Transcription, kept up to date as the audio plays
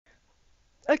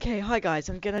Okay, hi guys,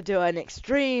 I'm gonna do an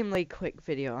extremely quick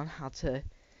video on how to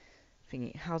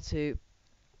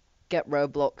get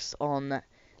Roblox on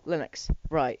Linux.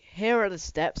 Right, here are the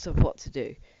steps of what to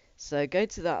do. So go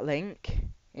to that link,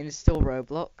 install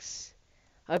Roblox,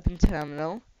 open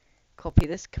terminal, copy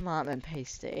this command and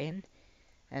paste it in,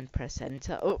 and press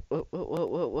enter.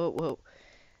 Whoa.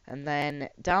 And then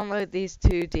download these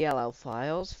two DLL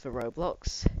files for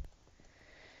Roblox.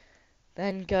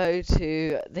 Then go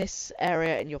to this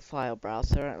area in your file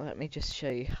browser. Let me just show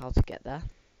you how to get there.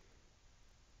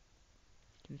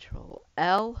 Control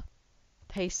L,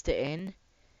 paste it in,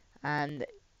 and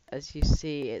as you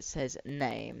see it says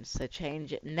name. So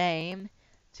change name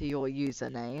to your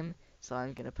username. So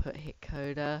I'm going to put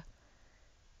hitcoder,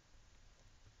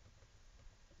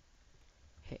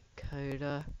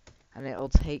 and it'll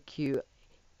take you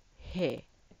here.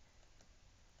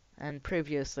 And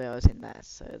previously I was in there,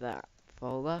 so that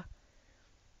folder.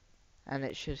 And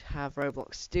it should have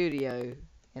Roblox Studio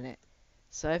in it.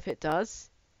 So if it does,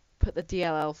 put the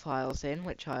DLL files in,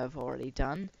 which I have already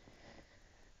done.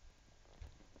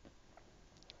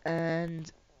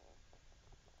 And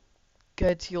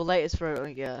go to your latest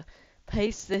Roblox.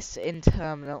 Paste this in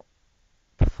terminal.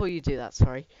 Before you do that,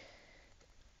 sorry.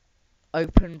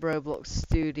 Open Roblox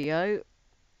Studio.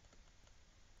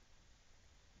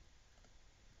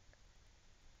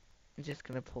 I'm just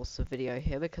going to pause the video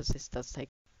here because this does take...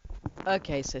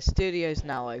 Okay, so Studio's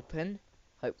now open.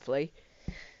 Hopefully.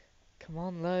 Come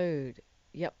on, load.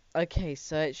 Yep. Okay,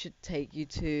 so it should take you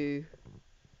to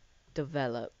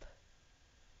develop.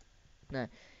 No.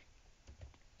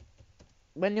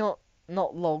 When you're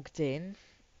not logged in,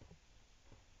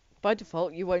 by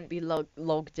default you won't be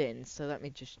logged in. So let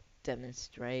me just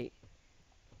demonstrate.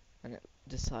 And it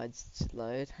decides to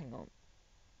load. Hang on.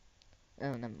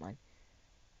 Oh, never mind.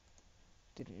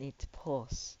 Didn't need to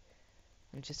pause.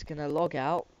 I'm just gonna log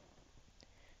out.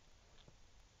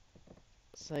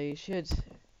 So it should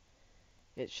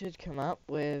come up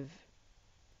with...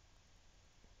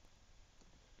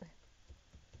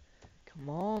 Come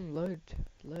on, load.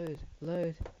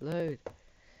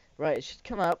 Right, it should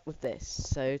come up with this.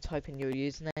 So type in your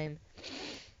username.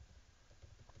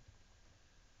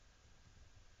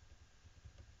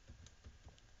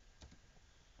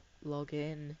 Log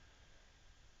in.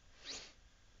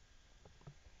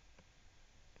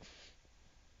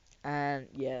 And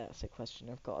yeah, that's a question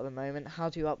I've got at the moment. How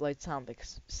do you upload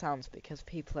sounds? Because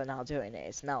people are now doing it.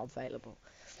 It's now available.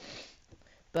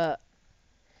 But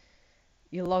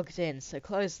you're logged in, so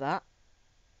close that.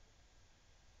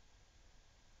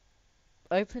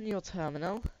 Open your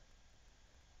terminal.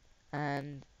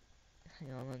 And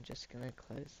hang on, I'm just gonna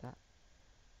close that.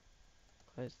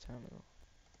 Close terminal.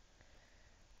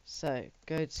 So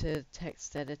go to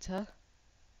text editor.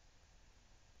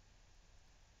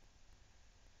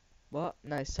 What?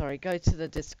 No, sorry. Go to the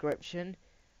description.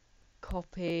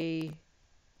 Copy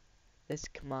this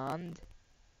command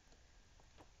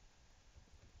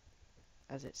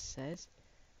as it says.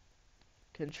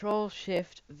 CTRL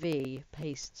SHIFT V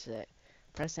pastes it.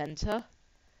 Press enter,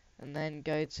 and then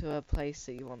go to a place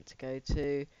that you want to go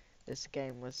to. This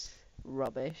game was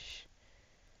rubbish.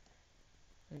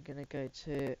 I'm gonna go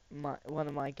to one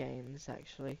of my games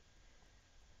actually,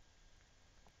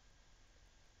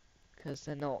 because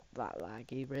they're not that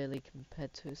laggy really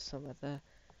compared to some of the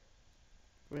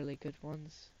really good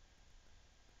ones.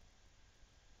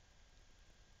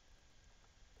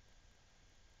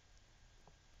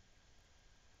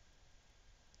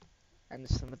 And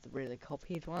some of the really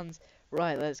copied ones.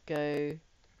 Right, let's go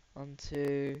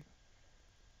onto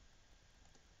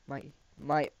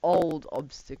my old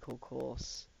obstacle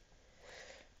course.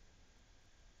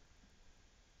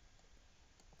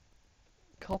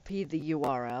 Copy the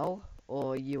URL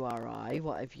or URI,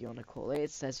 whatever you want to call it.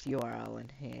 It says URL in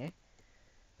here.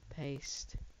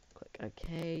 Paste. Click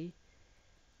OK.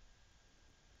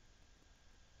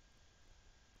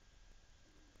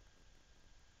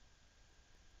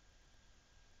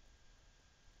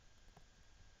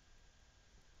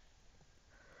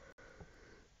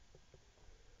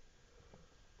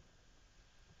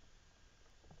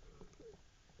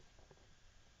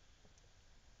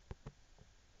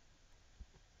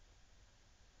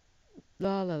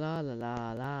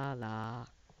 La.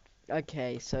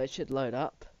 Okay, so it should load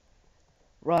up.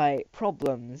 Right,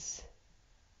 problems.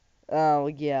 Oh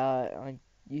yeah, I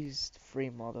used free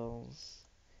models.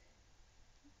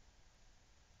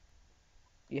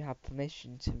 You have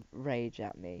permission to rage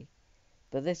at me.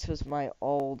 But this was my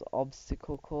old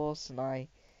obstacle course and I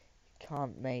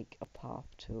can't make a path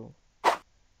tool.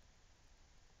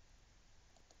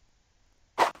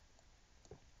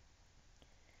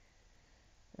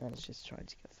 I was just trying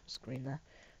to get full screen there.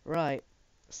 Right,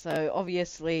 so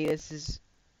obviously this is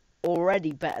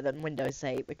already better than Windows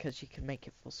 8 because you can make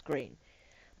it full screen.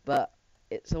 But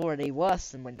it's already worse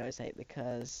than Windows 8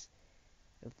 because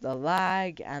of the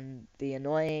lag and the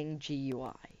annoying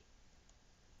GUI.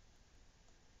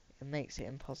 It makes it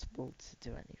impossible to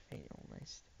do anything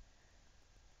almost.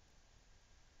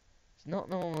 It's not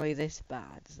normally this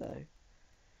bad though.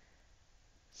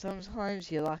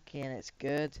 Sometimes you're lucky and it's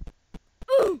good.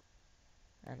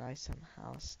 And I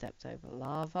somehow stepped over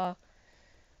lava.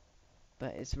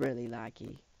 But it's really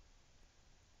laggy.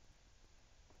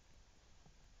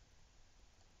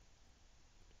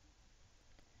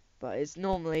 But it's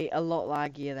normally a lot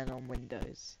laggier than on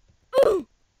Windows.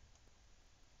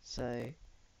 So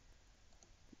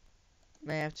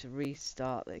may have to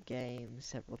restart the game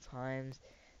several times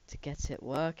to get it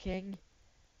working.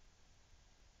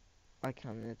 Like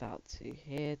I'm about to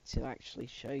here to actually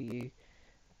show you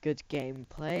good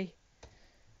gameplay.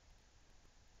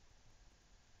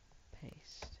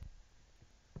 Paste.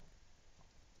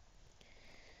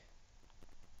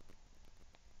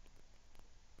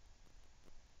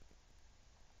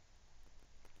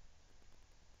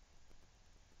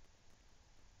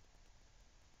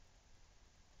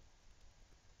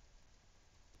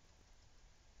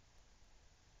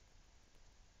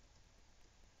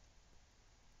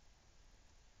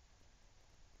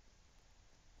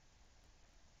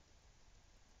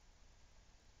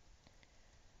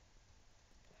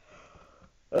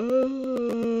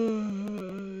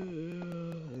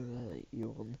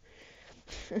 Yawn.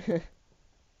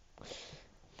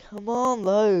 Come on,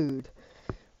 load.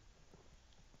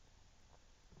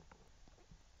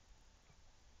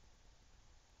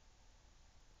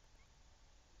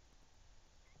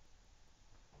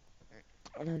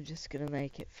 And I'm just gonna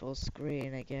make it full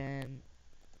screen again.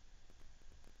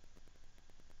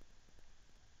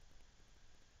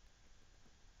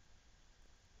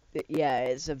 But yeah,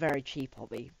 it's a very cheap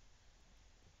hobby.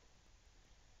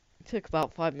 It took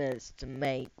about 5 minutes to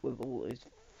make with all those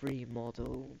free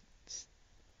models.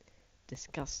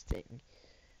 Disgusting.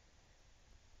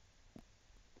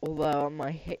 Although on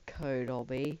my hit code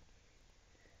hobby,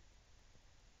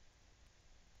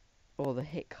 or the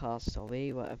hitcast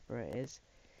hobby, whatever it is,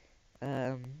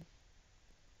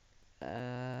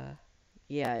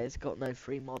 yeah, it's got no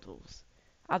free models.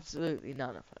 Absolutely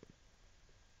none of them.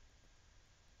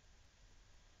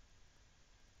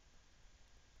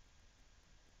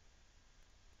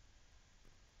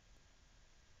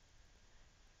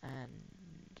 And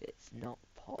it's not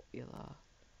popular.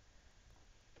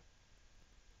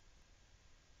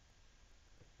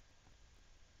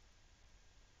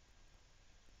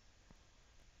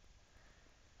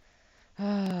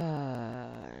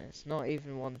 It's not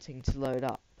even wanting to load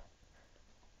up.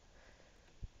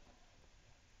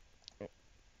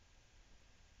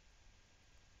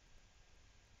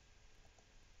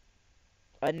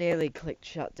 I nearly clicked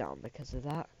shutdown because of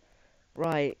that.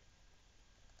 Right.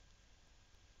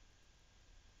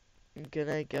 I'm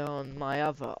gonna go on my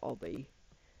other hobby.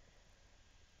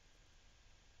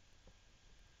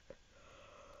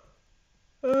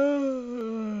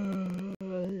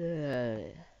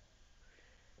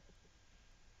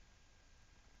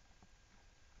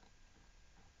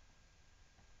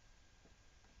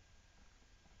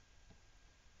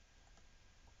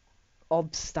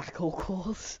 Obstacle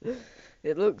course.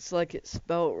 It looks like it's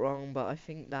spelt wrong, but I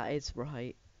think that is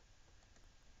right.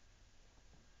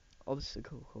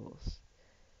 Obstacle course.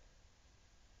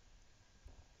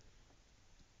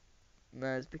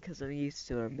 No, it's because I'm used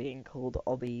to them being called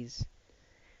obbies.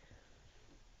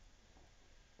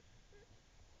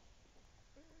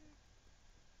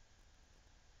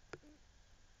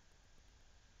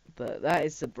 But that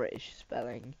is the British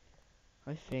spelling,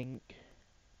 I think.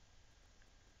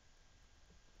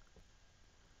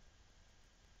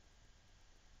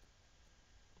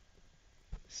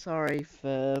 Sorry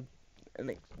for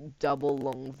a double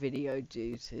long video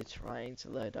due to trying to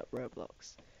load up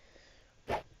Roblox.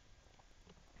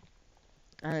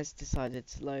 And it's decided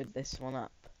to load this one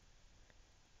up.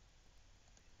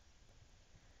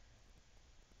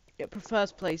 It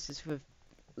prefers places with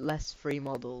less free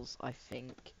models, I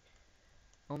think.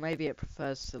 Or maybe it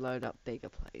prefers to load up bigger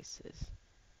places.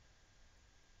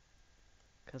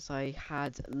 Because I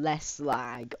had less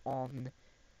lag on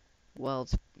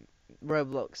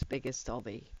Roblox biggest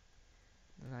hobby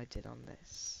than I did on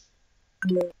this.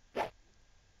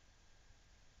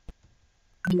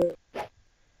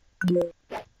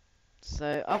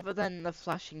 So, other than the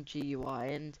flashing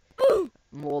GUI and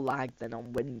more lag than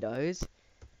on Windows,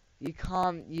 you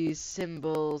can't use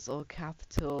symbols or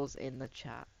capitals in the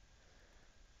chat.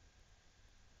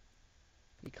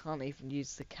 You can't even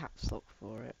use the caps lock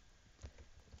for it.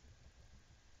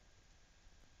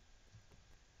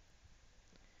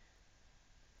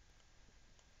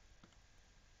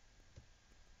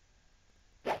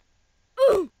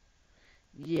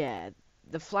 Yeah,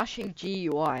 the flashing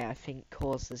GUI I think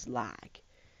causes lag.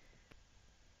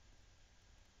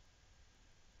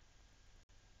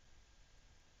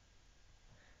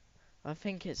 I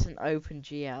think it's an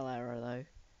OpenGL error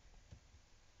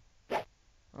though.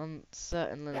 On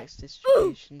certain Linux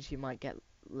distributions you might get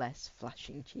less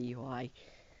flashing GUI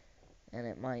and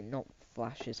it might not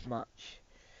flash as much.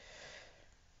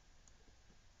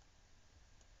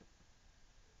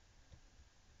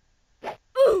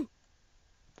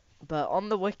 But on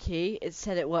the wiki, it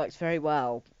said it works very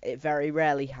well. It very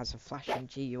rarely has a flashing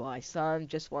GUI, so I'm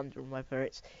just wondering whether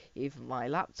it's either my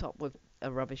laptop with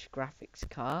a rubbish graphics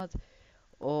card,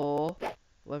 or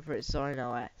whether it's Zone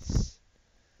OS.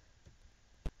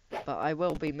 But I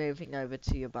will be moving over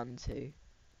to Ubuntu.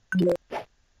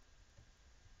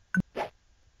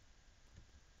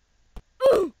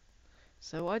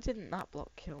 So why didn't that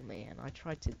block kill me? And I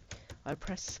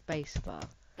pressed spacebar.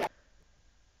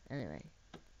 Anyway.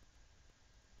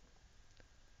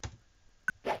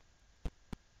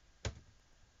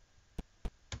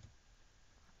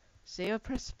 See, I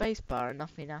pressed spacebar and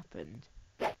nothing happened.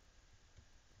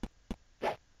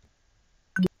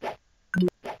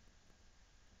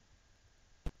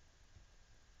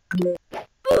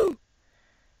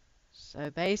 So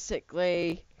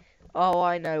basically, oh,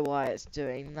 I know why it's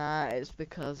doing that. It's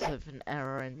because of an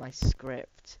error in my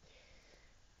script.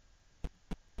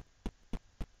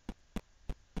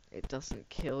 It doesn't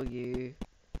kill you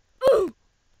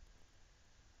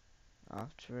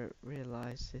after it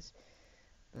realizes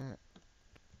that.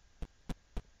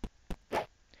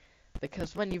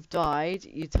 Because when you've died,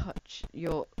 you touch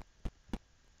your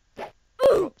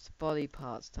drops body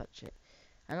parts, touch it.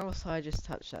 And also I just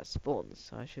touched that spawn,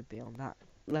 so I should be on that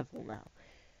level now.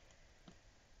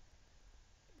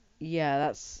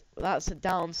 Yeah, that's a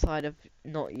downside of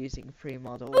not using free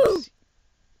models,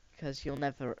 because you're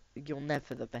never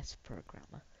the best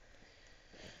programmer.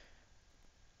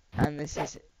 And this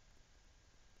is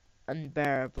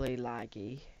unbearably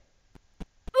laggy.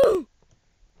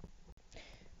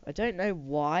 I don't know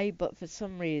why, but for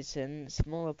some reason,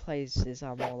 smaller places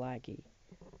are more laggy.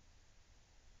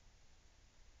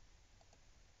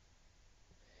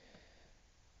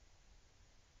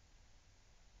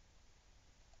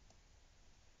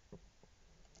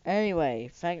 Anyway,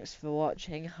 thanks for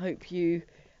watching. Hope you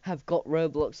have got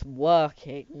Roblox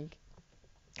working.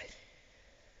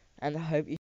 And I hope you